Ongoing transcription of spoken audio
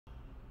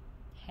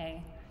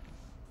Hey,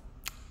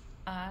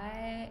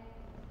 I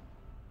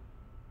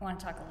want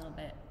to talk a little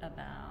bit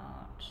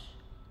about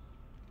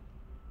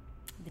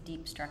the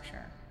deep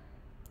structure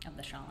of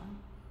the Shala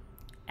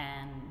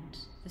and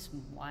this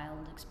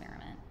wild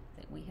experiment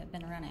that we have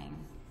been running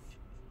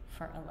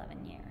for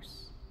 11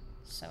 years.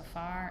 So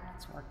far,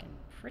 it's working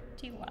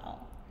pretty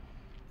well.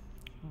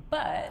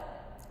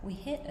 But we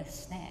hit a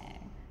snag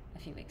a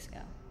few weeks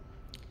ago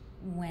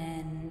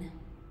when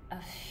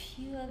a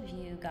few of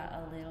you got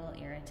a little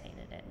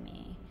irritated at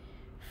me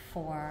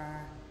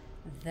for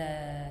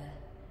the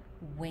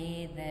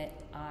way that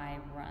I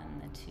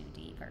run the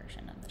 2D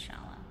version of the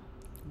Shala,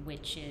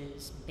 which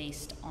is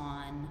based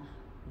on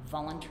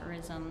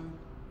voluntarism,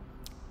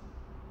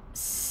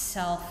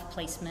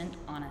 self-placement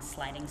on a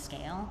sliding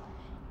scale,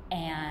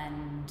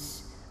 and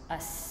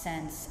a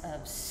sense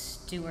of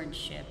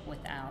stewardship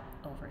without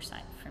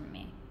oversight from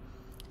me.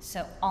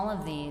 So all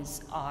of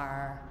these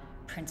are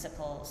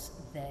principles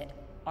that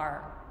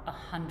are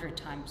 100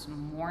 times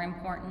more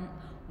important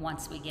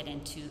once we get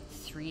into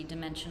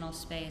three-dimensional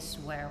space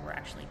where we're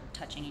actually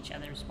touching each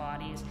other's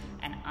bodies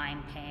and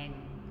I'm paying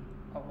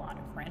a lot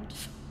of rent.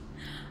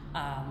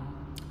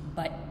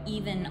 But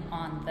even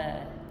on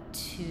the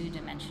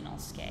two-dimensional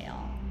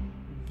scale,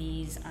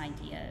 these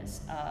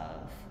ideas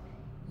of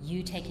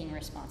you taking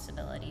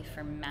responsibility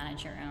for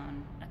manage your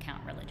own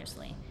account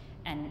religiously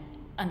and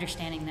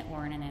understanding that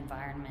we're in an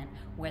environment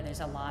where there's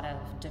a lot of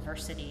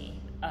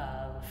diversity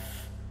of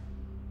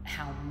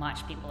how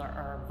much people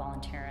are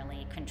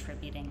voluntarily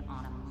contributing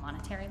on a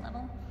monetary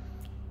level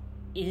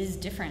is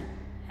different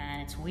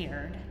and it's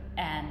weird.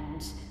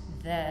 And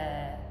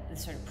the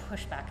sort of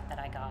pushback that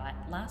I got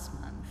last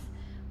month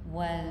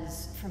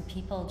was from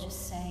people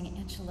just saying,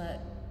 Angela,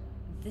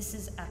 this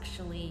is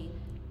actually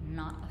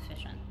not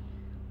efficient.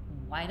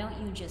 Why don't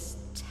you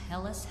just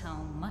tell us how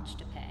much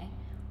to pay,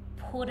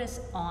 put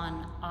us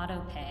on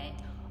auto pay,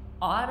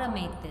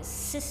 automate this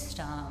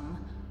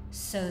system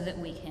so that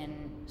we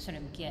can sort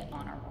of get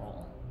on a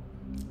roll.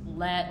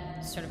 Let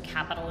sort of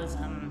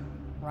capitalism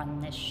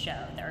run this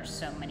show. There are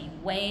so many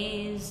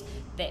ways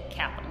that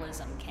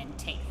capitalism can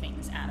take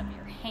things out of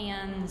your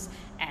hands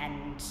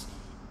and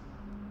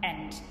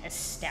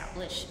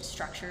establish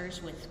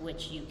structures with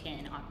which you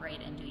can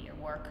operate and do your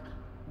work.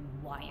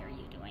 Why are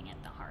you doing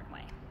it the hard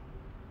way?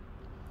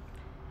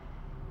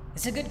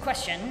 It's a good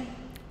question,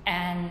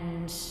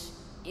 and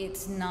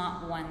it's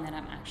not one that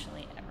I'm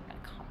actually ever going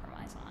to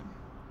compromise on.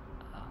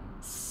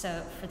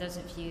 So for those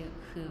of you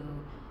who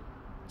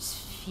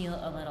feel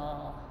a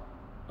little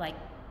like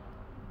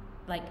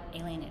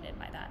alienated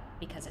by that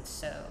because it's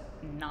so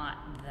not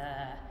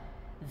the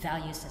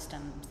value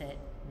system that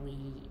we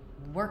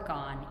work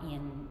on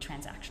in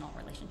transactional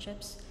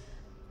relationships,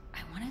 I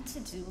wanted to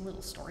do a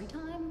little story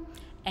time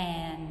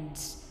and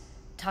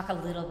talk a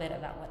little bit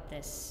about what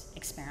this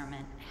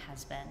experiment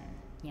has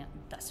been,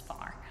 thus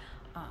far.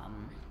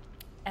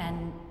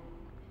 And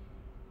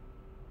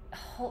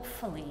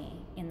hopefully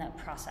in that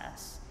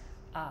process,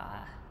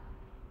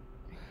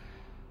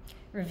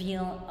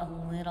 reveal a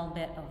little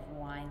bit of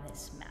why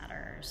this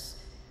matters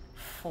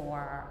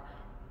for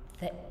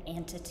the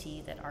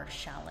entity that our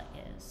Shala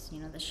is.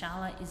 The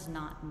Shala is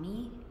not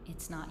me,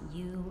 it's not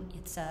you,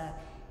 it's a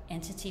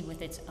entity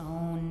with its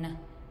own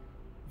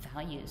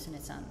values and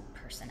its own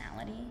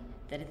personality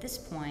that at this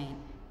point,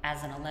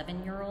 as an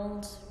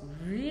 11-year-old,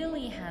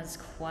 really has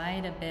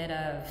quite a bit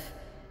of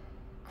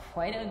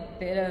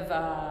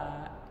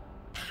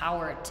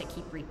power to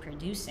keep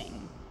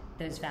reproducing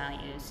those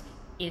values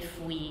if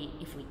we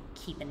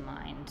keep in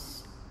mind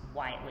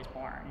why it was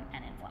born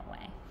and in what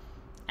way.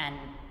 And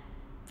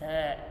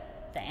the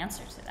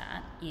answer to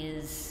that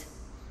is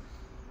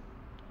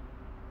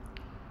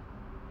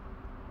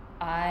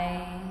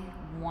I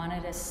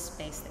wanted a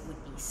space that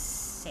would be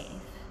safe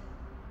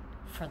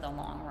for the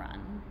long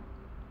run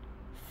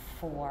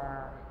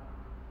for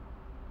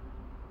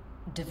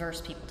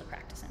diverse people to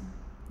practice in.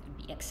 It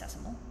would be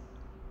accessible.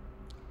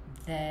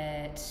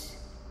 That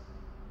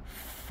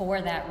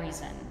for that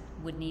reason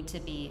would need to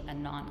be a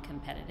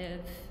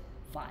non-competitive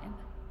vibe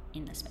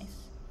in the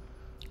space.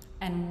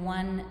 And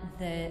one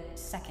that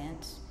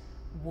second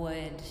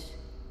would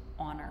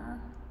honor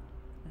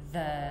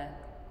the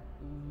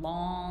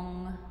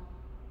long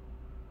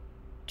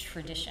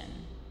tradition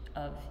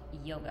of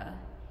yoga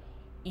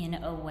in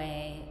a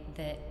way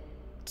that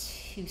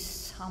to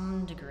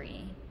some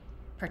degree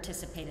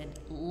participated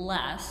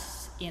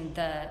less in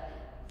the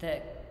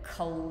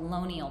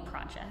colonial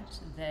project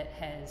that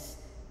has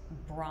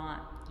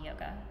brought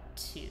yoga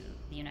to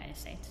the United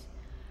States,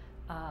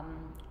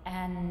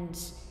 and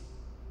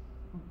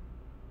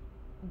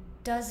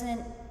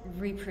doesn't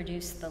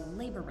reproduce the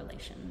labor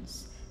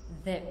relations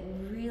that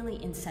really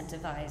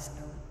incentivize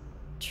a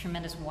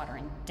tremendous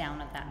watering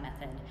down of that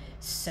method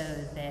so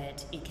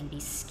that it can be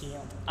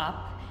scaled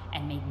up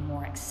and made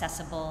more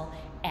accessible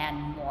and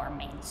more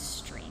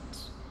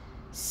mainstreamed.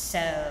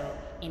 So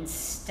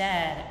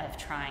instead of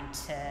trying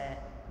to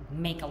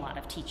make a lot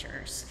of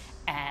teachers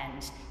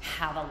and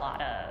have a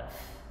lot of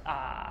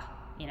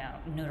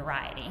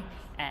notoriety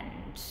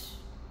and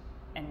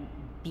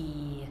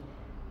be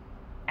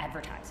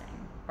advertising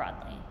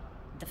broadly,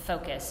 the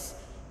focus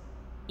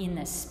in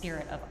the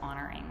spirit of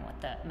honoring what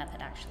the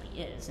method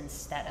actually is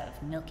instead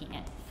of milking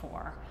it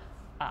for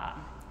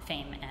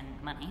fame and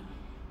money,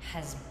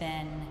 has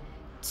been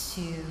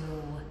to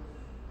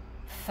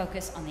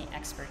focus on the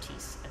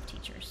expertise of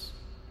teachers.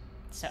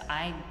 So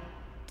I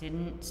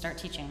didn't start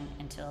teaching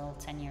until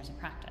 10 years of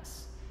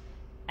practice.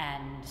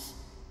 And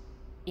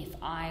if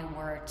I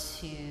were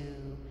to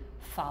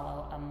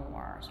follow a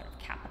more sort of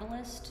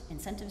capitalist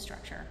incentive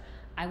structure,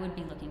 I would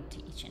be looking to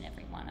each and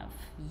every one of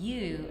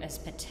you as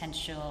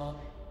potential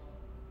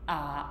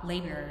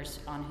laborers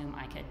on whom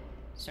I could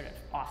sort of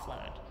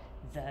offload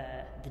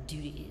the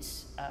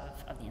duties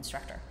of the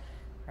instructor,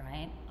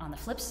 right? On the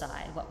flip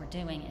side, what we're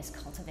doing is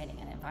cultivating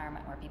an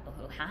environment where people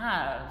who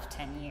have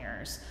 10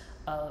 years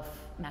of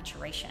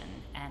maturation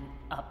and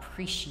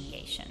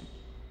appreciation,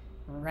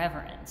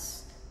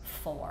 reverence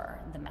for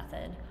the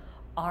method,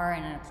 are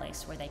in a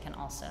place where they can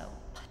also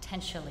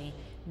potentially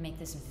make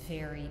this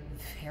very,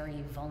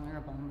 very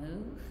vulnerable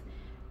move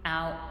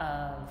out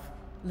of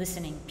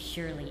listening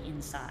purely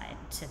inside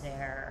to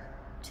their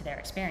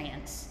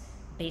experience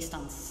based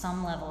on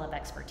some level of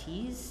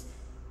expertise,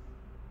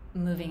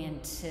 moving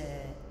into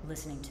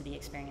listening to the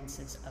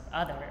experiences of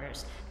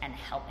others and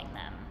helping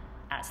them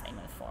as they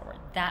move forward.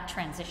 That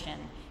transition,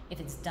 if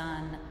it's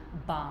done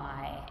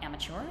by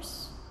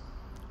amateurs,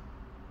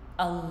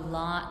 a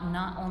lot,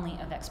 not only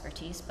of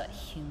expertise, but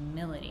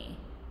humility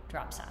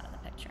drops out of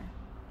the picture.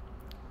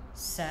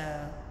 So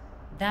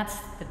that's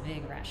the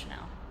big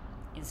rationale,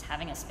 is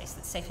having a space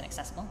that's safe and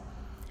accessible,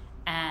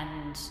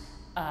 and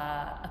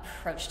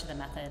approach to the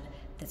method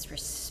that's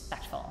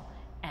respectful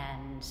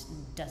and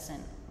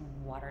doesn't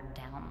water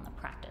down the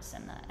practice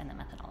and the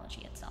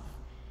methodology itself.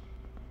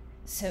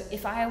 So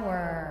if I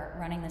were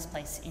running this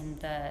place in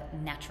the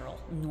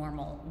natural,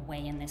 normal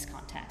way in this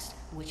context,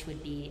 which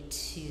would be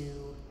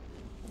to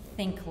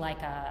think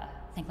like a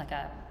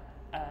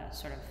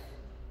sort of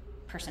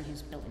person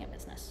who's building a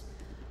business,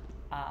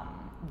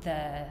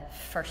 the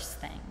first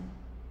thing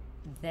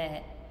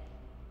that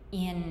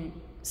in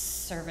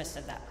service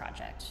of that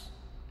project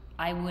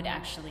I would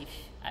actually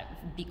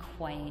be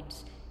quite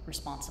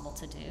responsible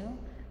to do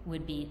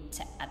would be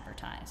to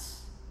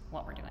advertise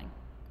what we're doing,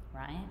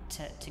 right?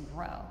 To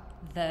grow.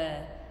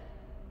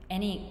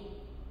 Any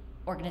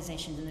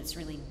organization that's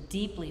really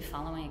deeply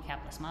following a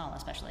capitalist model,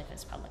 especially if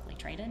it's publicly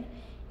traded,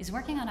 is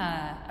working on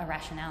a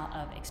rationale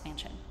of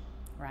expansion,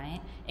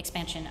 right?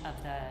 Expansion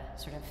of the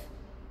sort of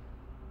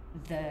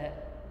the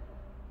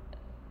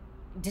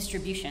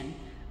distribution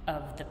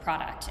of the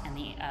product and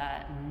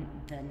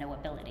the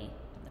knowability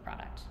of the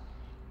product.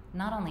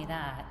 Not only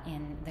that,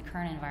 in the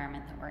current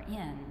environment that we're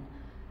in,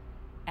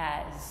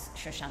 as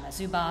Shoshana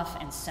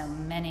Zuboff and so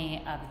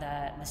many of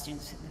the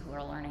students who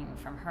are learning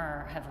from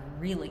her have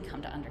really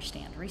come to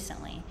understand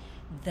recently,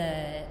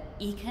 the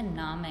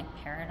economic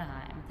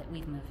paradigm that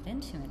we've moved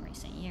into in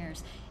recent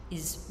years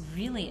is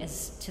really,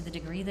 as to the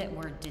degree that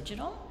we're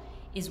digital,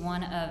 is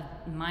one of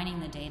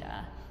mining the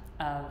data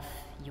of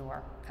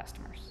your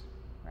customers,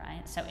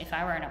 right? So if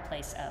I were in a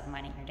place of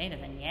mining your data,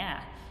 then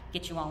yeah,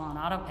 get you all on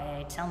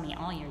autopay, tell me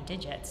all your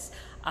digits.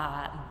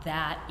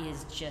 That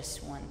is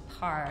just one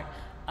part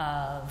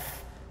of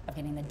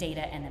getting the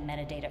data and the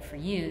metadata for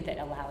you that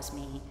allows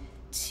me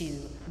to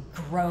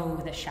grow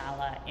the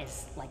Shala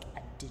is like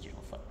a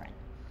digital footprint.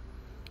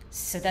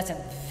 So that's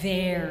a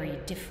very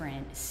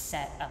different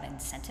set of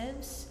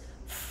incentives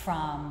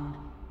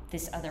from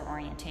this other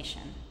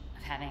orientation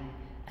of having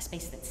a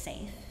space that's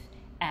safe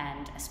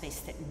and a space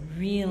that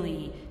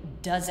really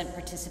doesn't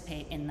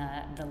participate in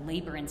the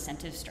labor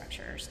incentive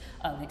structures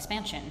of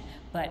expansion,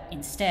 but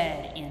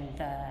instead in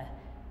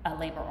a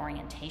labor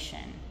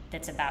orientation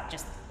that's about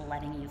just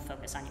letting you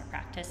focus on your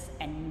practice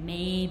and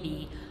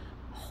maybe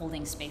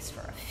holding space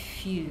for a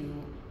few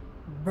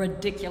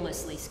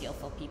ridiculously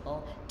skillful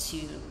people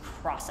to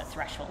cross a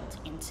threshold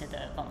into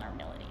the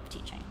vulnerability of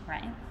teaching,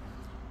 right?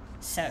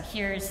 So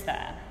here's the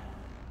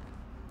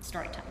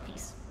story time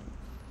piece.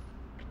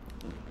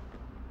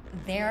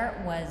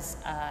 There was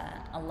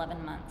an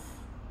 11-month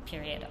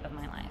period of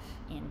my life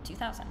in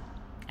 2000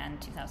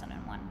 and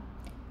 2001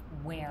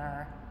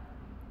 where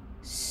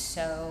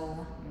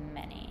so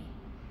many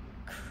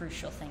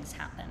crucial things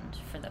happened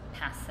for the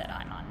path that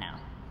I'm on now.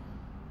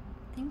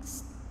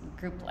 Things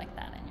group like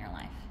that in your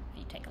life, if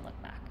you take a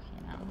look back,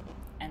 you know.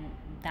 And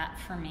that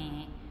for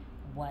me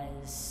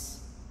was,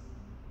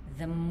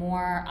 the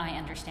more I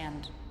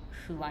understand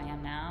who I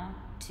am now,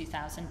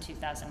 2000,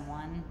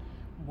 2001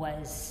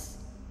 was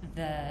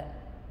the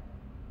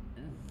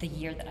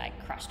year that I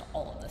crossed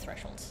all of the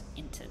thresholds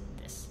into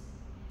this.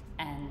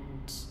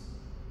 And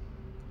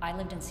I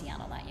lived in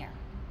Seattle that year.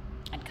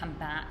 I'd come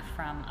back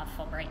from a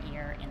Fulbright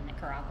year in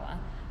Nicaragua,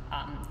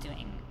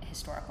 doing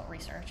historical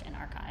research in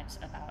archives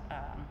about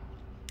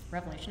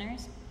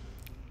revolutionaries,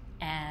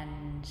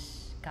 and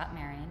got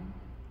married,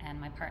 and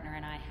my partner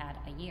and I had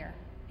a year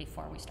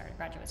before we started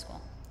graduate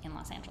school in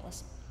Los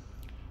Angeles.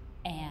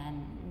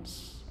 And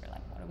we're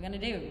like, what are we gonna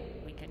do?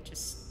 We could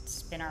just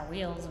spin our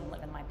wheels and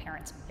live in my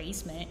parents'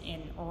 basement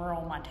in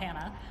rural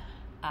Montana.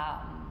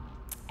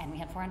 And we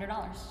had $400,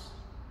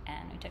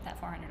 and we took that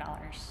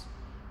 $400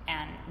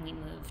 and we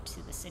moved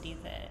to the city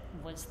that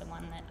was the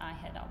one that I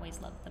had always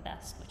loved the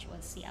best, which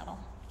was Seattle.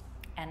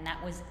 And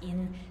that was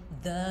in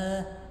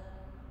the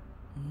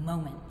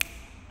moment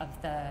of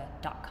the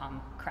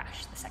dot-com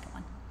crash, the second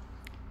one.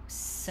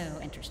 So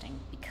interesting,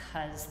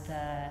 because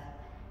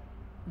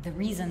the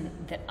reason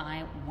that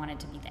I wanted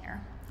to be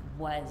there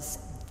was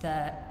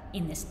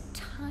in this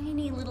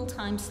tiny little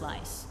time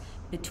slice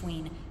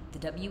between the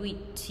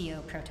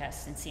WTO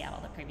protests in Seattle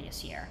the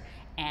previous year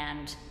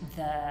and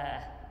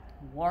the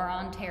war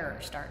on terror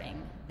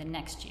starting the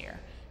next year,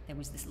 there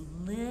was this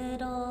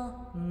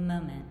little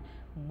moment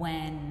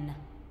when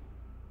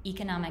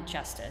economic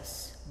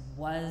justice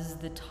was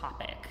the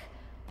topic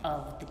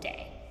of the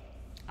day.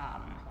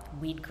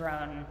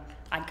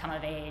 I'd come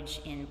of age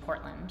in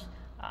Portland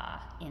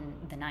in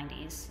the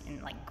 90s,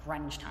 in like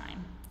grunge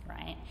time,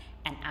 right?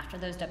 And after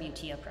those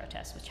WTO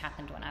protests, which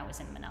happened when I was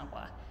in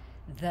Managua,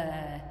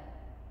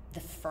 the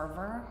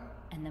fervor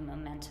and the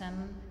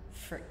momentum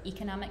for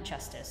economic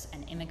justice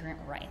and immigrant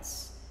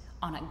rights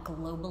on a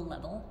global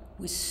level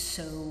was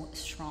so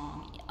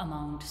strong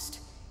amongst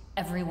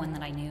everyone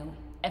that I knew,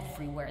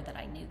 everywhere that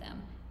I knew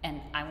them.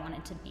 And I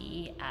wanted to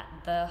be at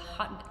the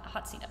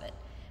hot seat of it.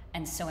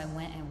 And so I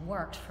went and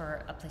worked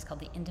for a place called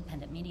the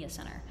Independent Media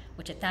Center,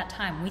 which at that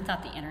time we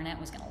thought the internet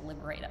was going to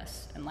liberate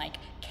us and like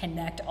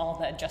connect all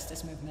the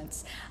justice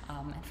movements.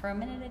 And for a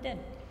minute it did.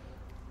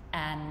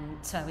 And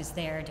so I was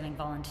there doing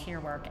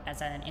volunteer work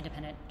as an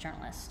independent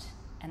journalist,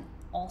 and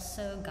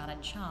also got a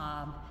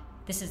job,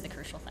 this is the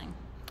crucial thing,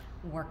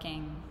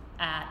 working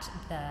at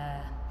the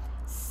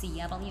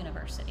Seattle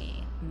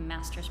University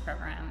master's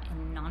program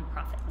in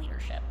nonprofit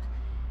leadership.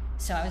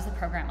 So I was the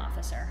program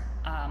officer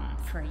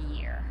for a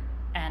year.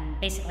 And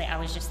basically I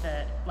was just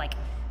the like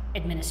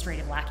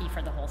administrative lackey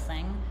for the whole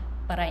thing,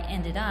 but I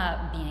ended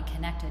up being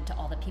connected to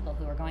all the people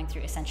who were going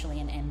through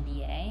essentially an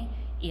MBA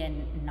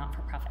in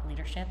not-for-profit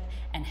leadership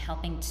and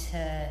helping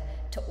to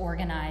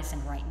organize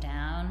and write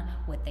down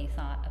what they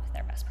thought of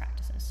their best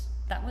practices.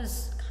 That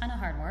was kind of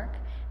hard work,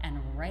 and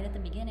right at the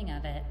beginning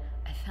of it,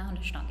 I found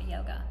Ashtanga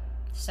Yoga.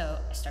 So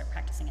I started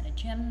practicing in a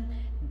gym,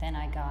 then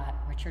I got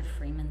Richard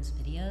Freeman's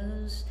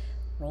videos,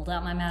 rolled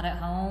out my mat at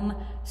home.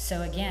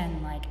 So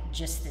again, like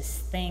just this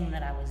thing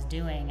that I was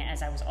doing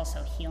as I was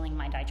also healing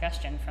my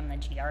digestion from the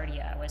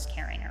Giardia I was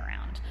carrying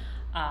around,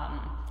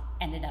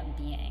 ended up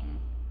being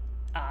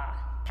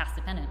path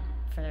dependent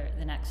for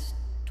the next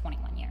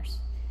 21 years.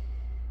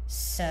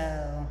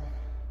 So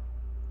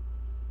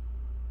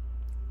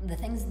the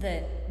things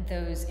that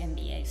those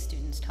MBA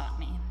students taught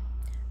me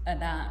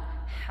about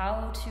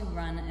how to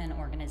run an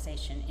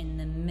organization in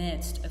the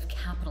midst of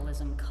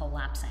capitalism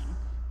collapsing,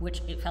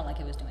 which it felt like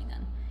it was doing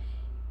then,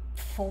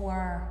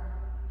 for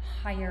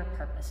higher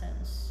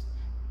purposes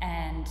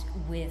and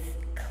with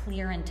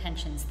clear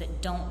intentions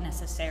that don't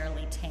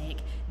necessarily take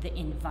the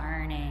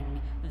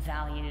environing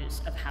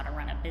values of how to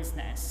run a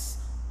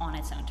business on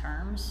its own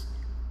terms.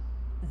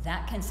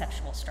 That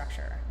conceptual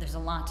structure, there's a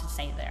lot to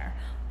say there,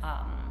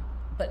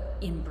 but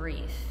in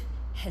brief,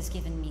 has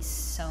given me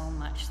so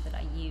much that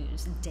I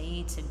use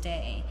day to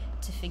day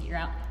to figure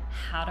out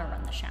how to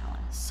run the Shaolin.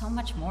 So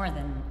much more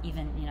than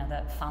even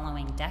the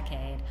following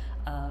decade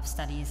of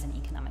studies in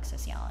economic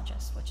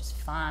sociologists, which is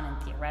fun and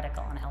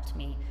theoretical and helped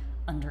me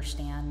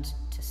understand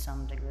to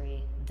some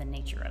degree the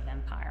nature of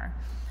empire.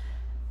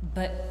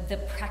 But the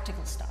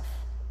practical stuff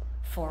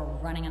for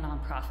running a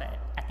nonprofit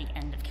at the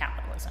end of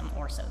capitalism,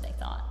 or so they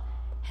thought,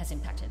 has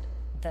impacted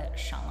the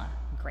Shala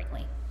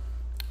greatly.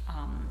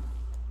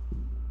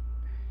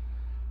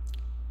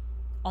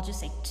 I'll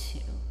just say two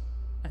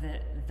of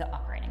the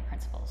operating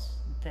principles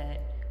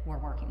that we're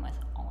working with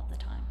all of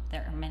the time.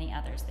 There are many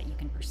others that you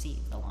can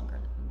perceive the longer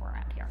that we're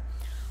around here.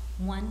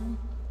 One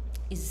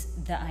is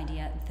the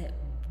idea that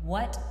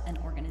what an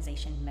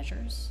organization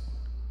measures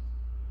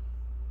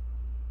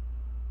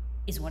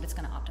is what it's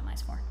going to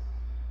optimize for.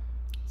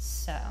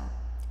 So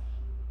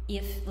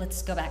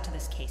let's go back to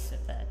this case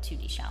of the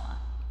 2D Shala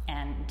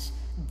and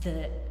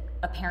the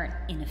apparent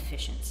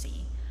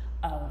inefficiency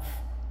of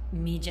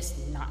me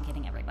just not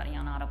getting everybody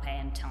on autopay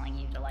and telling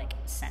you to like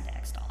send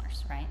X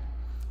dollars, right?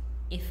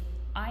 If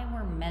I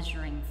were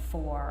measuring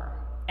for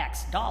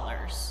X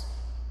dollars,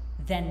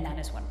 then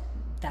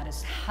that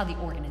is how the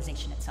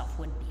organization itself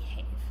would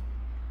behave.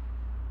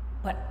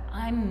 But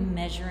I'm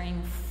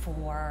measuring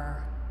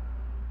for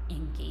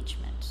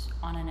engagement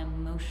on an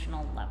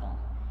emotional level.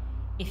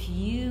 If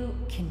you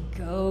can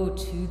go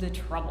to the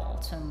trouble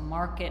to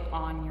mark it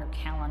on your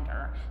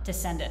calendar to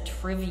send a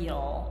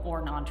trivial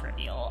or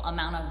non-trivial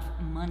amount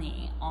of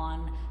money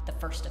on the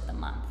first of the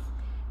month,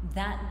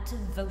 that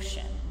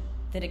devotion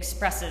that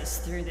expresses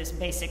through this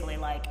basically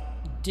like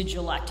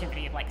digital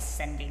activity of like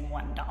sending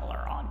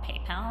 $1 on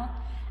PayPal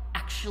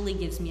actually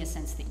gives me a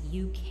sense that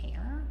you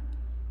care,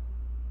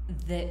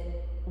 that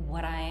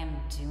what I am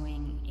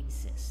doing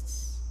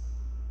exists.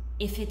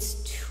 If it's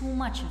too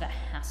much of a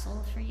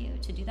hassle for you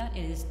to do that,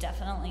 it is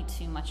definitely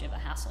too much of a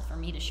hassle for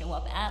me to show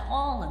up at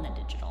all in the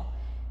digital.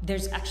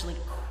 There's actually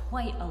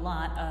quite a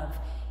lot of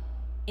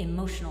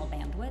emotional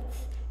bandwidth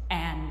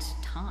and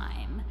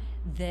time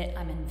that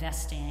I'm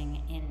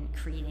investing in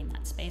creating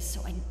that space.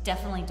 So I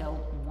definitely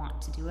don't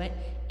want to do it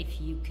if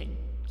you could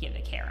give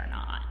a care or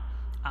not,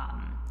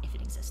 if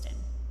it existed,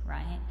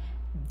 right?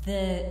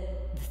 The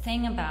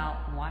thing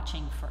about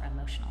watching for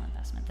emotional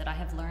investment that I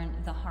have learned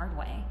the hard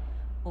way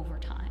over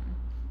time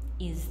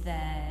is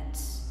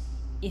that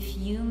if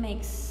you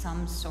make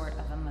some sort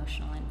of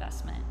emotional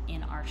investment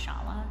in our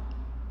shala,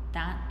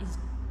 that is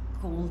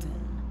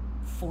golden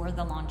for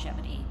the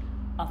longevity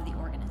of the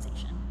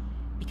organization,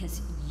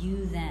 because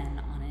you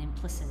then, on an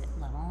implicit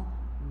level,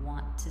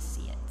 want to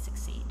see it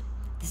succeed.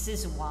 This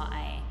is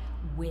why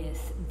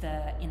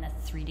in the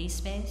 3D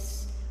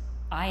space,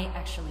 I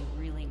actually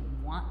really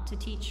want to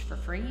teach for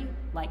free.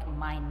 Like,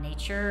 my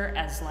nature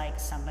as like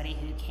somebody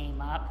who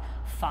came up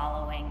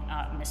following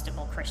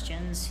mystical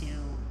Christians who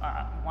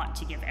want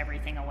to give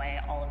everything away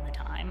all of the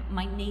time,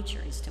 my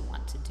nature is to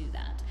want to do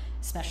that,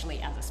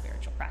 especially as a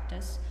spiritual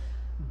practice.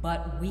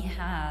 But we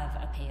have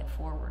a pay it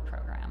forward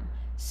program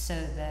so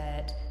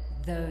that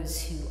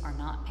those who are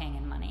not paying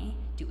in money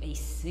do a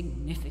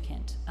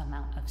significant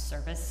amount of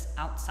service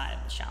outside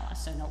of the shala.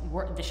 So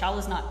the shala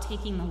is not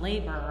taking the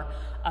labor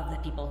of the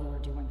people who are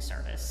doing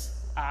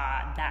service.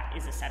 That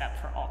is a setup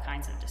for all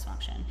kinds of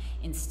dysfunction.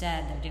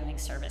 Instead, they're doing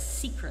service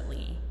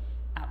secretly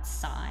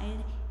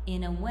outside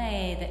in a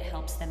way that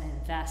helps them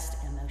invest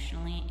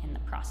emotionally in the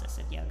process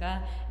of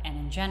yoga. And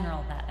in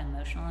general, that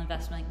emotional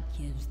investment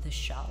gives the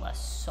shala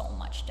so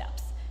much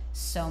depth,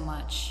 so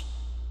much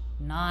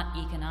not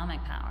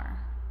economic power.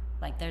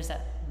 Like there's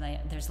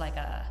like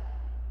a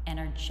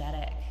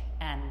energetic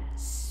and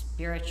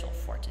spiritual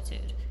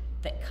fortitude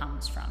that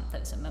comes from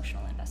those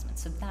emotional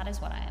investments. So that is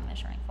what I am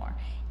measuring for.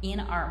 In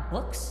our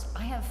books,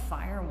 I have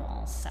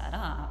firewalls set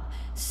up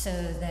so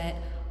that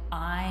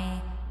I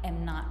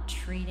am not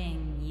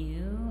treating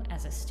you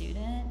as a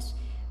student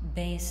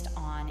based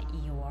on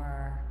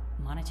your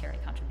monetary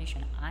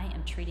contribution. I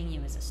am treating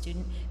you as a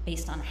student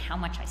based on how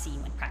much I see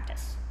you in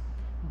practice.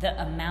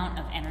 The amount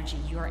of energy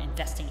you're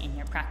investing in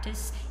your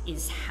practice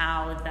is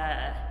how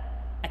the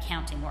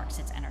accounting works.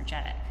 It's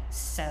energetic.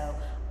 So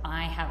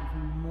I have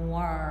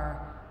more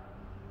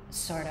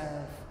sort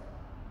of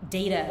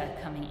data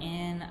coming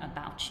in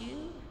about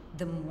you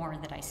the more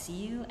that I see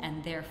you,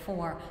 and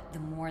therefore the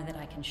more that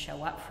I can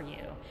show up for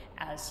you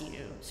as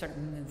you sort of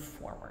move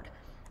forward.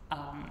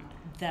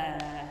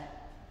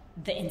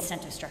 The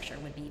incentive structure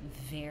would be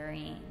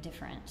very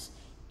different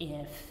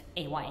if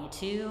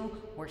AYA2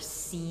 were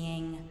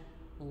seeing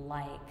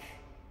like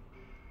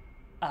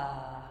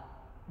a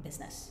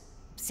business,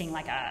 seeing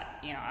like a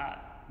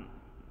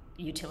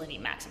utility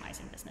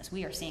maximizing business.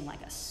 We are seeing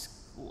like a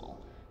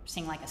school. We're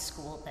seeing like a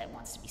school that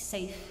wants to be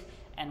safe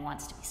and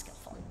wants to be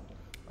skillful,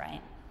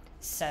 right?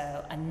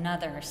 So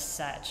another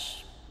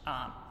such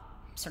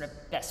sort of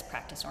best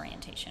practice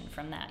orientation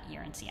from that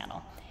year in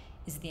Seattle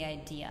is the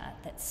idea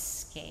that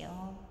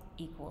scale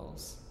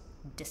equals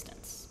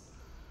distance.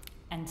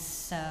 And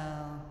so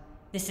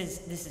this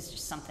is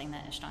just something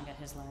that Ashtanga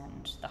has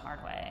learned the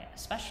hard way,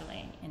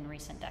 especially in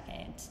recent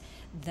decades.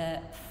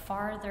 The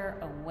farther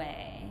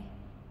away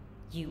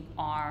you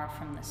are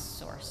from the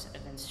source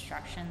of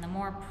instruction, the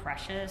more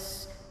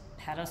precious,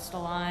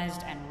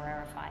 pedestalized, and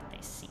rarefied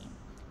they seem,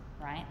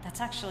 right?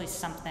 That's actually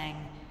something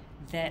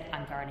that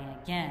I'm guarding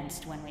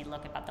against when we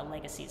look about the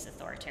legacies of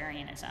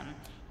authoritarianism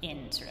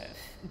in sort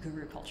of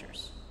guru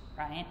cultures,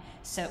 right?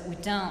 So we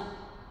don't,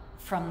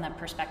 from the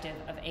perspective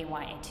of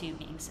AYA2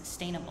 being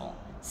sustainable,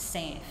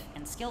 safe,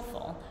 and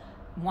skillful,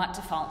 want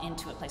to fall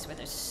into a place where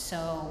there's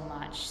so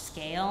much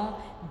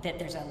scale that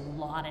there's a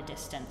lot of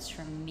distance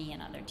from me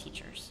and other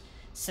teachers.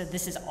 So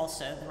this is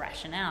also the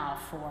rationale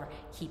for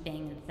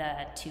keeping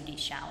the 2D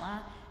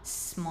shala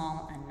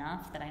small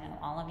enough that I know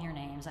all of your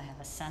names, I have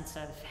a sense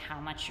of how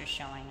much you're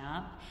showing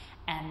up,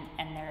 and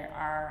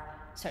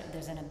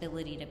there's an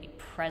ability to be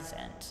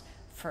present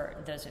for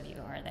those of you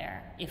who are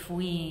there.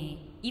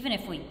 Even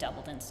if we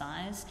doubled in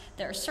size,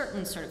 there are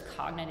certain sort of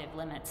cognitive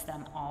limits that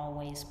I'm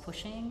always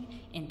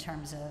pushing in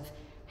terms of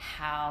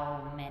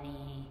how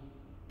many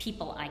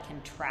people I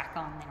can track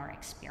on their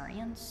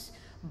experience.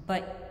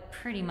 But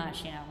pretty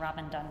much,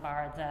 Robin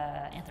Dunbar,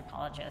 the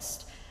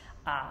anthropologist,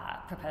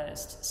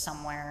 proposed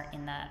somewhere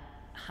in the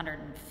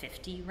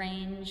 150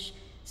 range.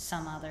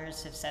 Some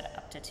others have said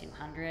up to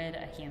 200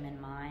 a human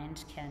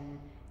mind can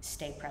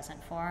stay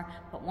present for.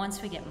 But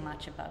once we get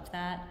much above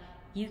that,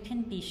 you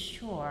can be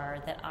sure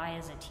that I,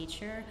 as a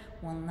teacher,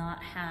 will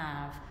not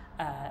have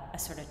a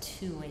sort of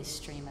two-way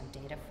stream of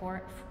data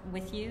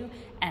with you,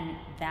 and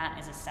that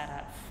is a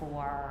setup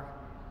for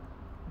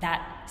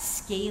that.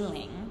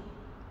 Scaling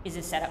is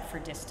a setup for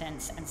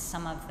distance and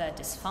some of the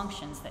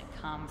dysfunctions that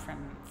come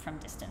from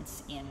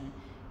distance in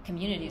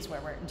communities where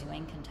we're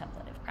doing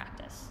contemplative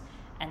practice.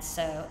 And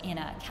so in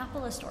a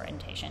capitalist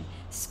orientation,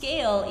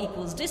 scale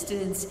equals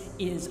distance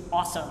is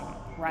awesome,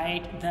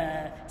 right?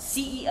 The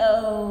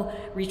CEO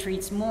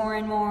retreats more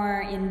and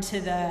more into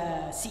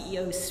the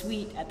CEO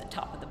suite at the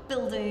top of the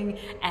building,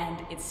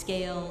 and it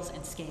scales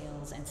and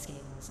scales and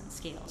scales and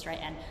scales, right?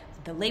 And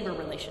the labor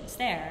relations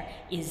there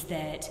is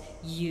that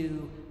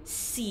you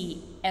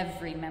see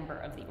every member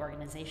of the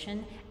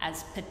organization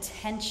as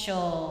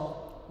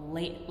potential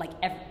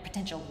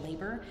potential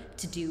labor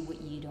to do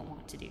what you don't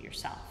want to do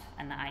yourself.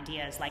 And the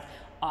idea is like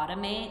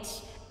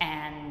automate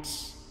and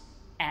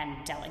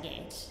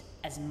delegate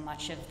as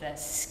much of the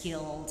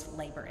skilled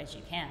labor as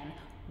you can,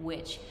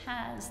 which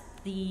has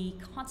the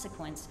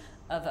consequence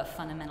of a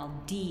fundamental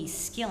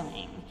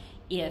de-skilling.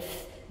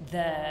 If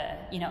the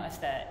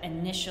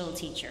initial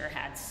teacher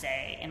had,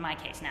 say, in my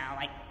case now,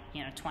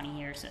 20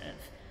 years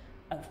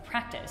of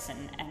practice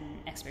and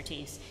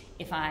expertise,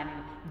 if I'm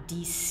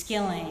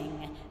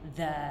de-skilling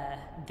the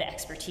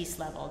expertise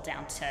level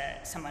down to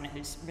someone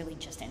who's really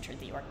just entered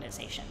the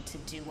organization to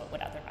do what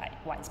would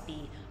otherwise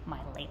be my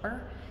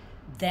labor,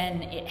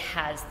 then it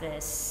has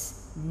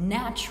this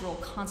natural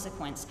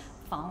consequence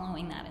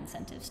following that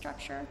incentive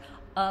structure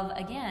of,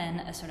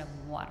 again, a sort of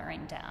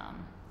watering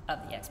down of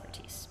the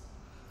expertise.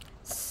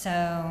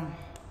 So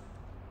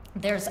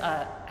there's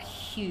a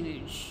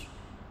huge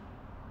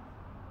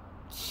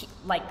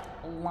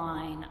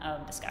line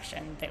of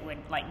discussion that would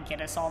get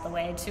us all the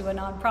way to a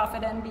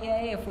nonprofit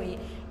MBA if we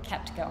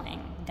kept going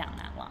down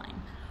that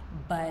line.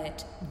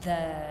 But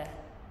the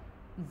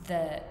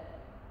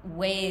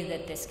way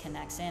that this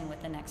connects in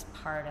with the next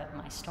part of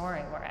my story,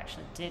 where I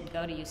actually did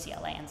go to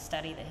UCLA and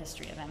study the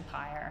history of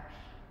empire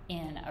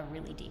in a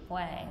really deep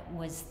way,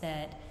 was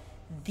that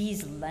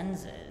these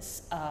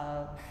lenses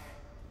of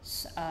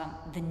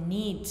the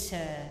need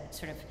to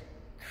sort of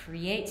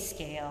create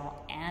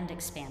scale and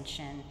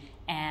expansion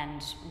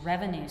and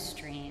revenue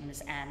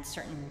streams and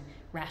certain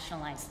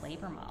rationalized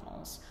labor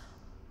models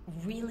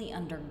really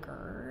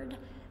undergird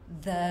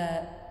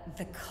the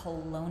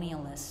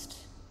colonialist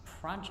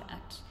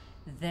project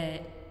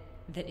that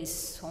is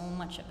so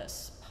much of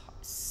us,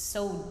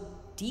 so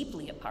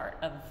deeply a part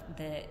of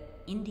the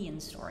Indian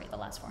story the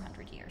last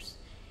 400 years.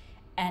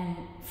 And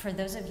for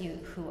those of you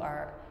who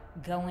are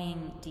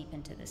going deep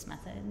into this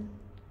method,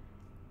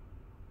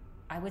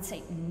 I would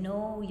say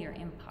know your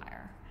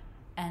empire.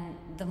 And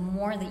the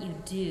more that you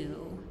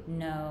do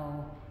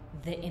know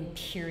the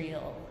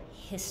imperial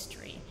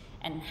history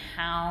and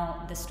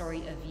how the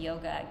story of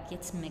yoga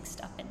gets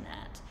mixed up in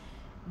that,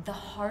 the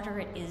harder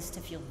it is to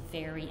feel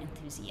very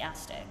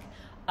enthusiastic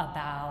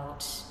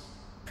about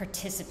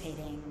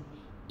participating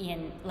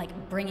in,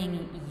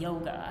 bringing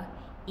yoga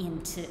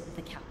into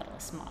the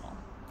capitalist model.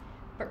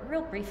 But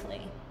real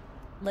briefly,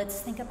 let's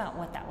think about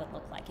what that would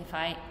look like if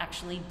I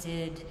actually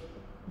did,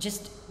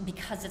 just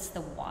because it's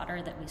the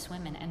water that we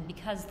swim in, and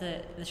because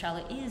the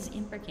shala is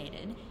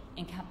imbricated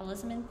in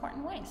capitalism in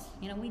important ways.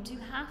 We do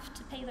have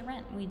to pay the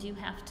rent. We do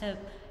have to,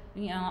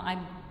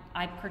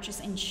 I purchase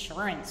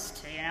insurance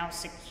to,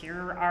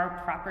 secure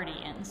our property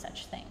and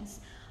such things.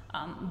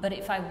 But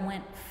if I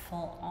went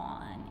full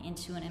on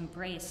into an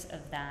embrace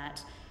of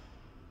that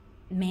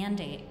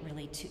mandate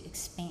really to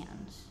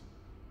expand,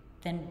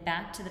 then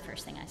back to the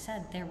first thing I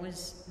said, there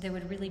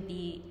would really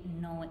be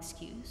no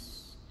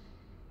excuse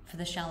for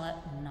the shala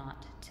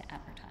not to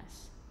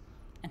advertise.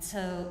 And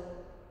so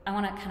I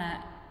want to kind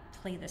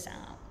of play this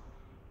out.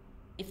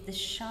 If the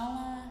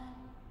shala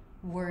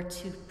were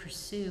to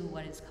pursue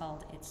what is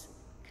called its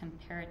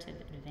comparative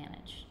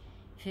advantage,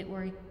 if it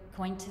were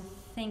going to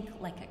think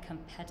like a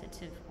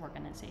competitive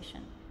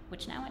organization,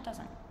 which now it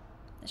doesn't.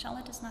 The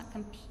shala does not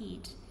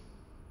compete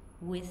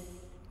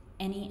with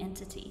any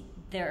entity.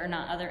 There are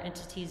not other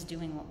entities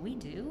doing what we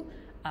do,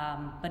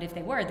 but if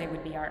they were, they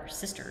would be our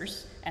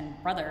sisters and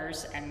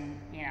brothers and,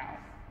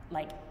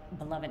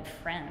 beloved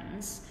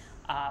friends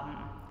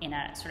in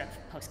a sort of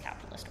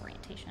post-capitalist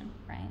orientation,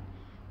 right?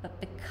 But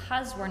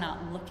because we're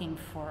not looking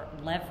for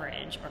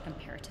leverage or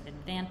comparative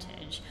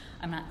advantage,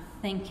 I'm not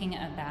thinking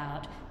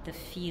about the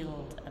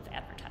field of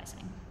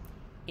advertising.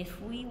 If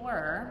we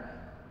were,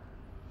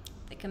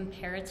 the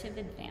comparative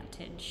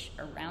advantage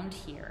around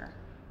here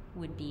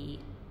would be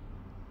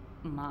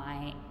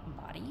my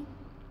body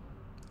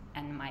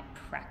and my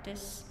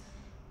practice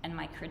and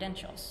my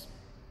credentials.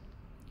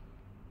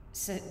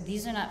 So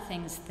these are not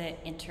things that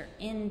enter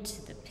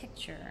into the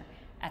picture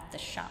at the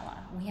shala.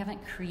 We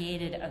haven't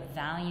created a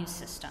value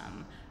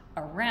system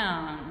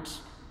around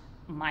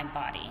my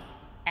body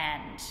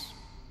and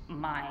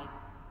my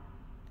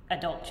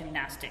adult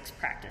gymnastics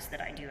practice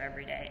that I do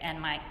every day and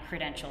my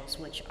credentials,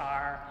 which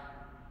are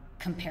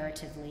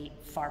comparatively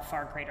far,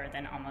 far greater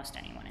than almost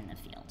anyone in the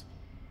field.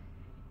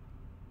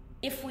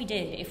 If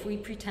we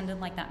pretended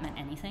like that meant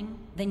anything,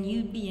 then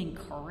you'd be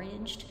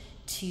encouraged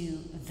to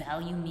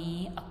value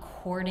me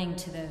according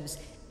to those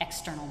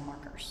external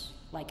markers,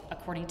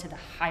 according to the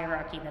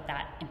hierarchy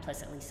that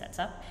implicitly sets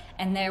up.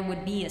 And there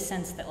would be a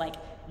sense that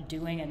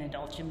doing an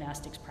adult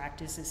gymnastics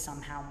practice is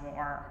somehow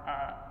more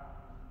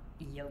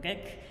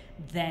yogic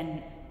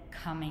than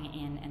coming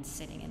in and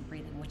sitting and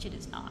breathing, which it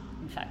is not.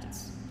 In fact,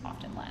 it's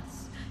often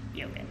less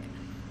yogic.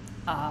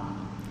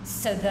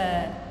 So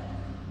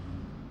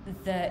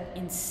the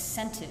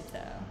incentive,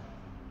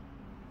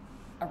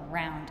 though,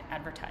 around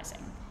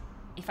advertising,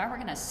 if I were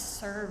going to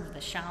serve the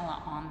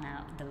Shala on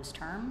those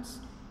terms,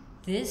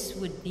 this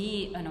would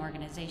be an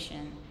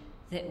organization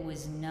that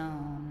was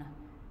known,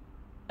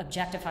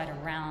 objectified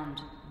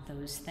around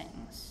those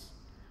things.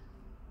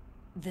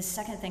 The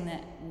second thing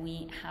that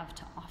we have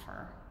to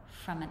offer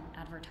from an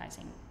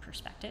advertising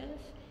perspective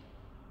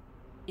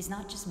is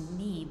not just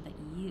me, but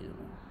you.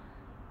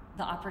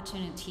 The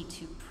opportunity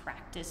to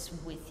practice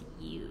with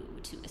you,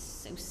 to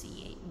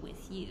associate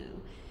with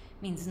you,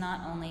 means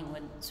not only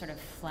would sort of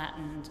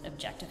flattened,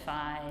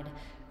 objectified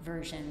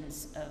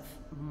versions of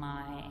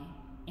my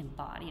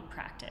embodied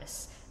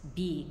practice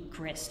be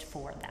grist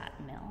for that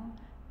mill,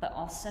 but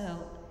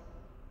also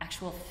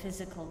actual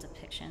physical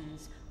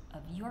depictions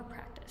of your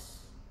practice.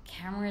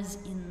 Cameras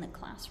in the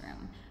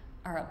classroom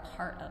are a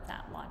part of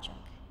that logic.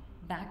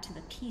 Back to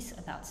the piece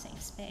about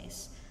safe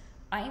space.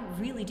 I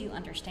really do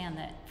understand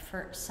that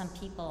for some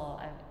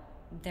people,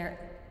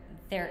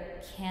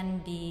 there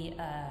can be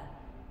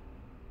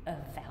a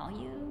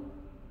value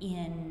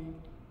in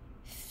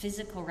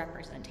physical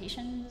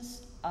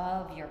representations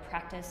of your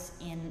practice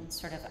in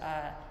sort of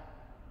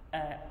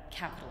a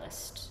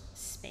capitalist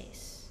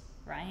space,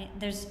 right?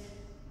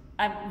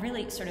 I've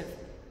really sort of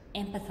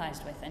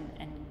empathized with and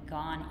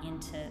gone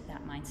into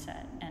that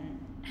mindset and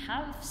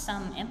have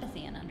some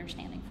empathy and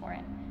understanding for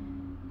it.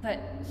 But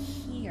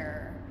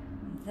here,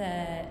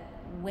 the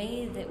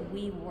way that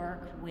we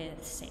work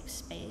with safe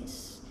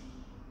space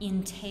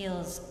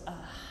entails a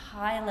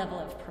high level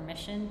of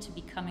permission to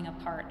be coming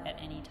apart at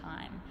any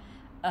time,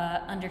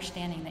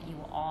 understanding that you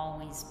will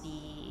always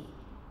be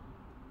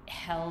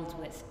held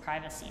with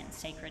privacy and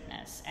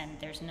sacredness, and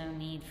there's no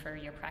need for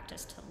your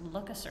practice to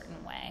look a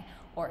certain way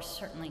or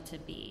certainly to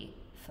be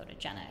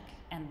photogenic.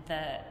 And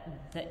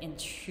the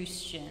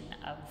intrusion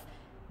of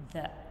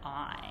the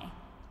eye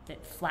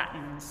that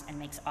flattens and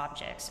makes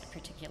objects at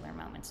particular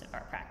moments of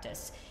our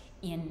practice,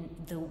 in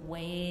the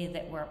way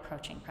that we're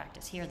approaching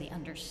practice here, the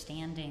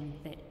understanding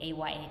that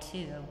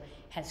AYA2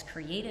 has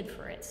created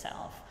for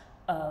itself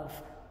of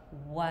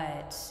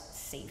what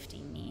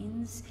safety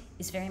means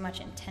is very much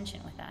in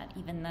tension with that,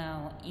 even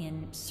though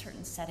in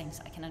certain settings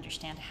I can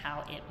understand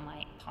how it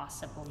might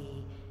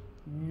possibly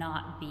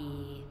not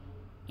be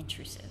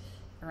intrusive.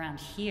 Around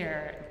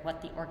here,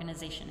 what the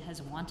organization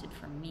has wanted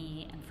from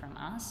me and from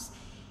us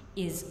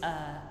is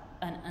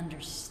an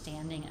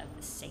understanding of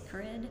the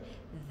sacred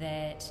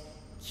that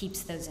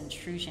keeps those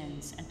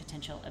intrusions and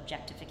potential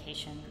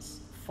objectifications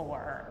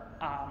for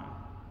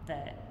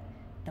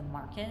the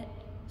market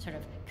sort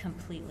of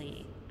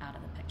completely out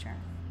of the picture.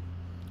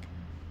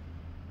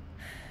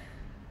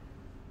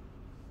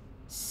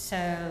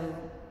 So,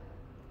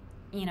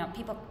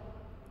 people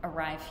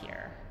arrive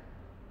here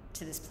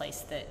to this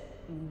place that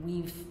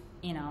we've,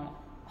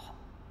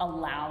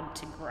 allowed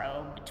to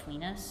grow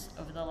between us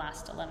over the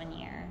last 11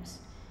 years.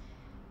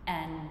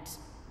 And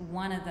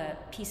one of the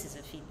pieces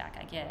of feedback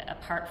I get,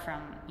 apart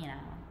from,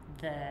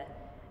 the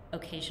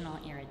occasional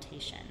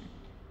irritation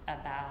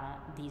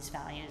about these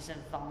values of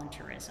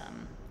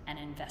voluntarism and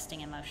investing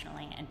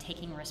emotionally and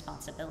taking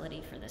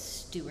responsibility for the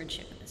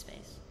stewardship of the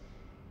space.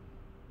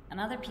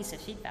 Another piece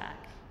of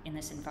feedback in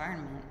this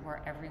environment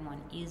where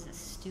everyone is a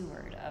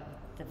steward of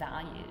the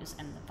values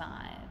and the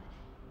vibe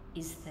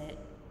is that,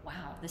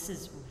 wow, this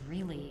is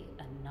really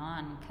a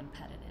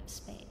non-competitive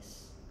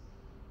space.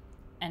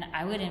 And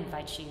I would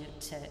invite you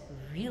to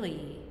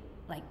really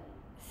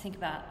think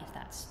about if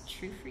that's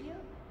true for you,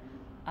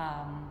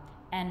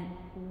 and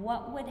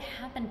what would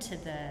happen to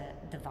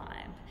the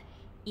vibe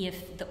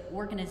if the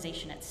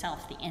organization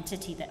itself, the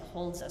entity that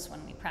holds us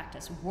when we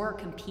practice, were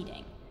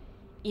competing,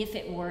 if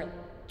it were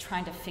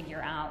trying to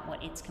figure out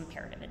what its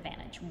comparative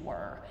advantage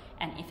were,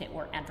 and if it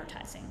were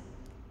advertising.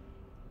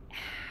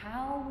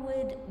 How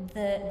would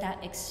that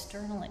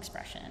external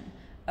expression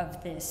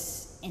of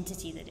this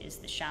entity that is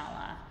the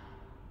Shala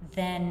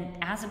then,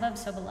 as above,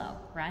 so below,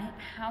 right?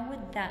 How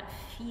would that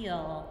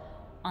feel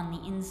on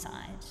the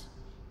inside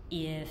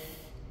if,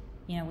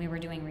 we were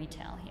doing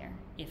retail here,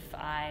 if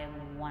I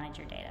wanted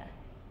your data,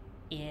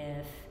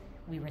 if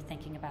we were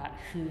thinking about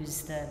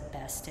who's the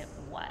best at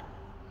what?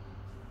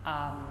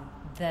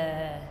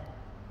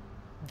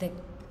 The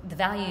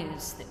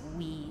values that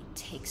we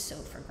take so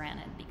for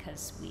granted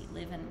because we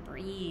live and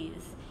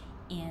breathe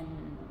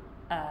in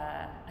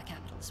a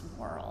capitalist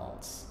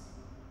world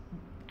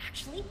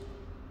actually,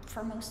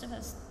 for most of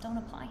us, don't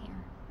apply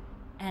here.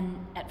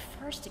 And at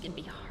first it can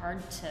be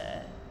hard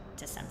to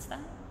sense that.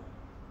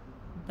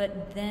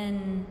 But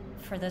then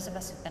for those of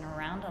us who've been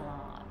around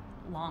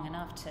long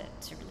enough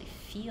to really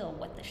feel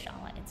what the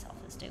Shala itself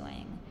is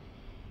doing,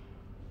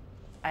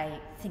 I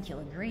think you'll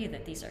agree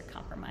that these are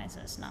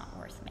compromises not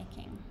worth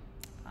making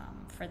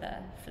for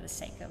the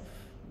sake of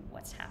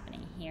what's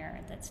happening here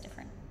that's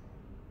different.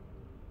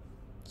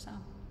 So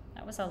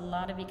that was a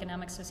lot of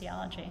economic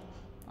sociology.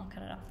 I'll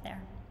cut it off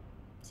there.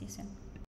 See you soon.